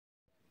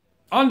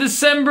On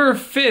December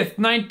 5th,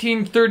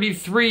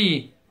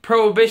 1933,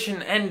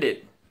 prohibition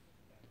ended.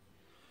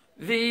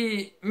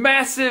 The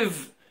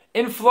massive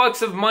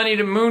influx of money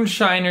to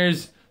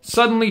moonshiners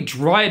suddenly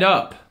dried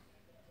up.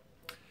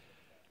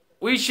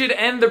 We should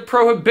end the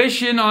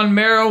prohibition on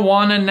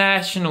marijuana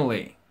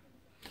nationally.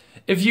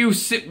 If you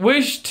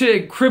wish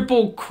to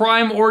cripple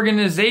crime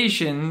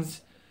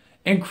organizations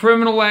and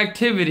criminal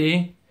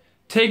activity,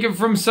 take it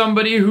from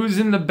somebody who's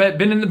been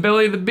in the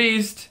belly of the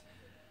beast.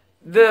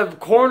 The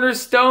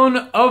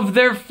cornerstone of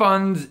their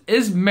funds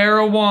is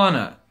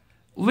marijuana.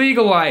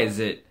 Legalize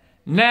it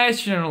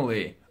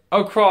nationally,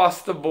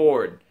 across the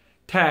board.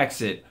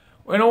 Tax it.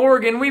 In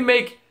Oregon, we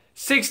make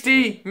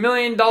 $60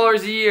 million a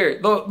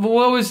year. The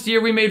lowest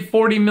year we made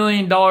 $40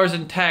 million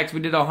in tax. We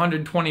did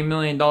 $120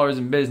 million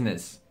in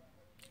business.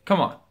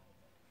 Come on.